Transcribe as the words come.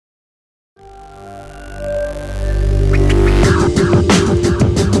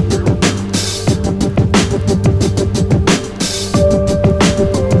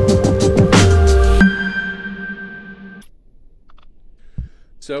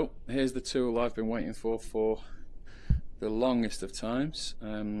So here's the tool I've been waiting for the longest of times.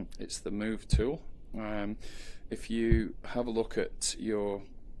 It's the move tool. If you have a look at your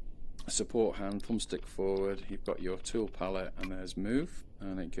support hand, thumbstick forward, you've got your tool palette, and there's move,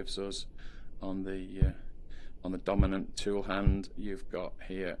 and it gives us on the dominant tool hand, you've got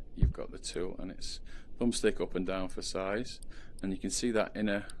the tool, and it's thumbstick up and down for size, and you can see that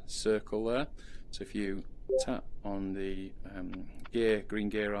inner circle there. So if you tap on the green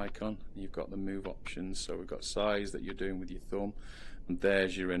gear icon, you've got the move options. So we've got size that you're doing with your thumb, and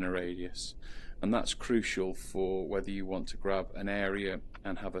there's your inner radius, and that's crucial for whether you want to grab an area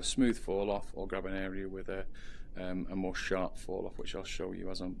and have a smooth fall off, or grab an area with a more sharp fall off, which I'll show you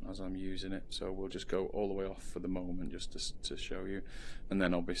as I'm using it. So we'll just go all the way off for the moment, just to show you, and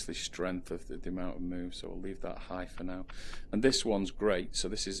then obviously strength of the amount of move. So we'll leave that high for now. And this one's great. So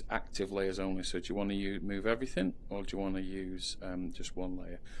this is active layers only. So do you want to move everything, or do you want to use just one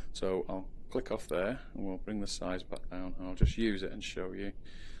layer? So I'll click off there, and we'll bring the size back down, and I'll just use it and show you.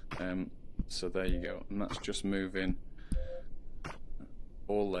 So there you go, and that's just moving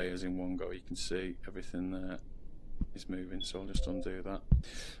all layers in one go. You can see everything there is moving, so I'll just undo that.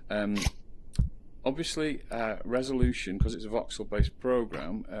 Obviously resolution, because it's a voxel based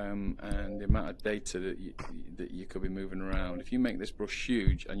program, and the amount of data that you could be moving around, if you make this brush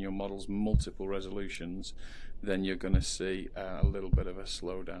huge and your model's multiple resolutions, then you're going to see a little bit of a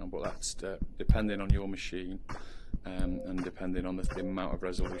slowdown, but that's depending on your machine. And depending on the amount of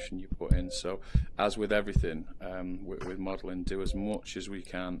resolution you put in. So as with everything with modeling, do as much as we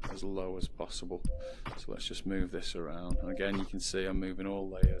can as low as possible. So let's just move this around, and again you can see I'm moving all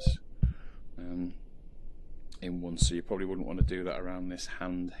layers in one, so you probably wouldn't want to do that around this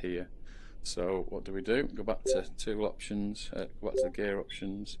hand here. So what do? Go back to tool options, go back to the gear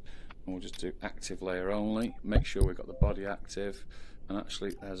options, and we'll just do active layer only. Make sure we've got the body active. And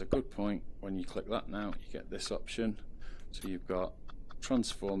actually, there's a good point. When you click that now, you get this option. So you've got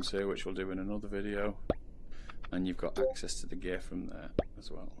transforms here, which we'll do in another video, and you've got access to the gear from there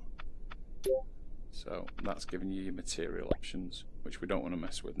as well. So that's giving you your material options, which we don't want to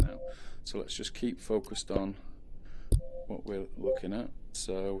mess with now. So let's just keep focused on what we're looking at.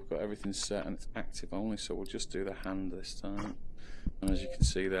 So we've got everything set, and it's active only, so we'll just do the hand this time. And as you can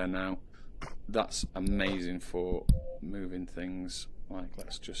see there now, that's amazing for moving things. Like,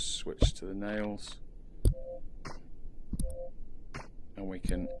 let's just switch to the nails, and we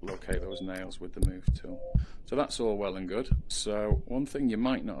can locate those nails with the move tool. So that's all well and good. So one thing you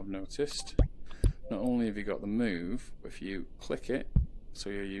might not have noticed, not only have you got the move, if you click it, so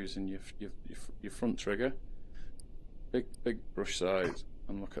you're using your front trigger, big brush size,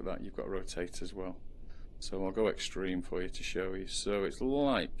 and look at that, you've got rotate as well. So I'll go extreme for you to show you. So it's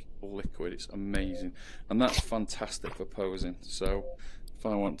like liquid, it's amazing, and that's fantastic for posing. So if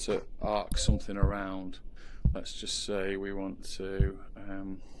I want to arc something around, let's just say we want to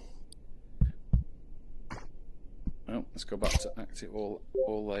let's go back to active all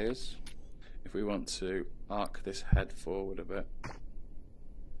layers. If we want to arc this head forward a bit,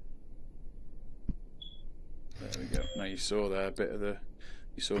 there we go. Now you saw there a bit of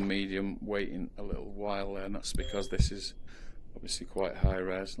you saw medium waiting a little while there, and that's because this is obviously quite high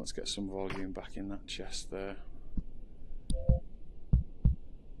res. Let's get some volume back in that chest there.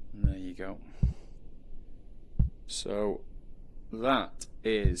 And there you go. So that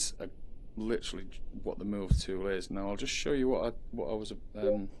is literally what the move tool is. Now I'll just show you what I was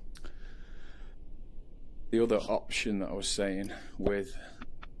the other option that I was saying with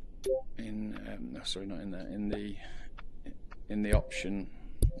no, sorry, not in there, in the option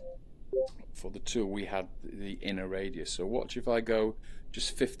for the tool, we had the inner radius. So watch if I go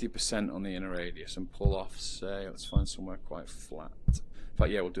just 50% on the inner radius and pull off, say, let's find somewhere quite flat. In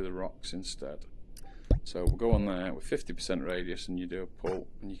fact, yeah, we'll do the rocks instead. So we'll go on there with 50% radius, and you do a pull,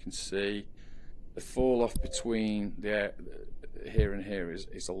 and you can see the fall off between the here and here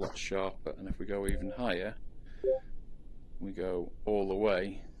is a lot sharper. And if we go even higher, we go all the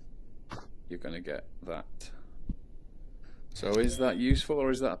way, you're going to get that. So is that useful,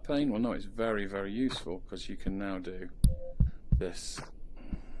 or is that a pain? Well, no, it's very, very useful, because you can now do this,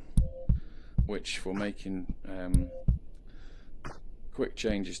 which for making quick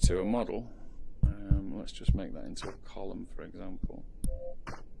changes to a model, let's just make that into a column, for example.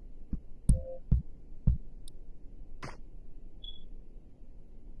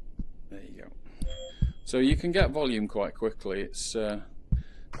 There you go. So you can get volume quite quickly. It's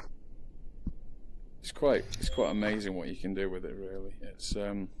quite amazing what you can do with it, really. It's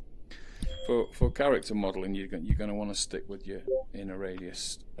for character modeling, you're going to want to stick with your inner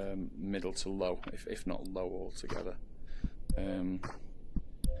radius middle to low, if not low altogether.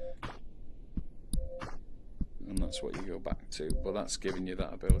 that's what you go back to. But that's giving you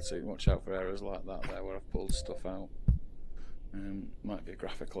that ability. Watch out for errors like that there where I've pulled stuff out. Might be a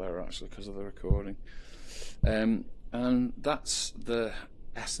graphical error actually because of the recording. And that's the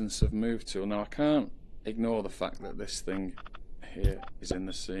essence of Move Tool. Now I can't ignore the fact that this thing here is in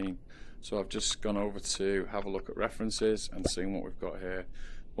the scene. So I've just gone over to have a look at references and seeing what we've got here.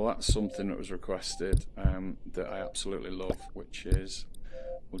 Well, that's something that was requested that I absolutely love, which is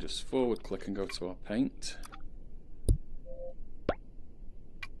we'll just forward click and go to our paint,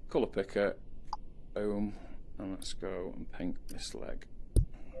 color picker, boom, and let's go and paint this leg.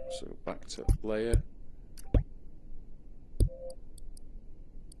 So back to layer,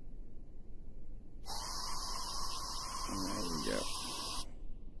 and there we go.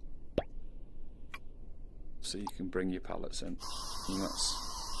 So you can bring your palettes in, and that's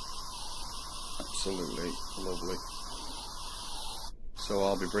absolutely lovely. So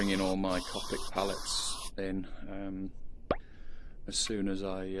I'll be bringing all my Copic palettes in as soon as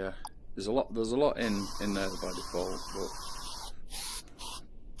I. There's a lot in there by default, but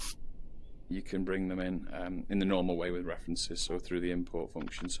you can bring them in the normal way with references. So through the import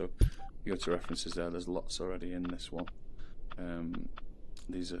function. So you go to references there. There's lots already in this one.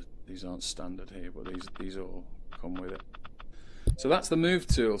 These aren't standard here, but these all come with it. So that's the Move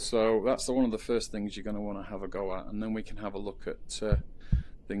tool. So that's one of the first things you're going to want to have a go at, and then we can have a look at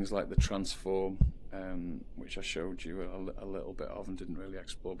things like the transform, which I showed you a little bit of and didn't really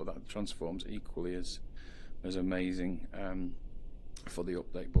explore, but that transforms equally as amazing for the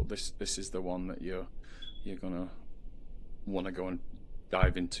update. But this is the one that you're going to want to go and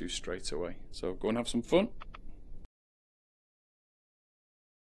dive into straight away. So go and have some fun.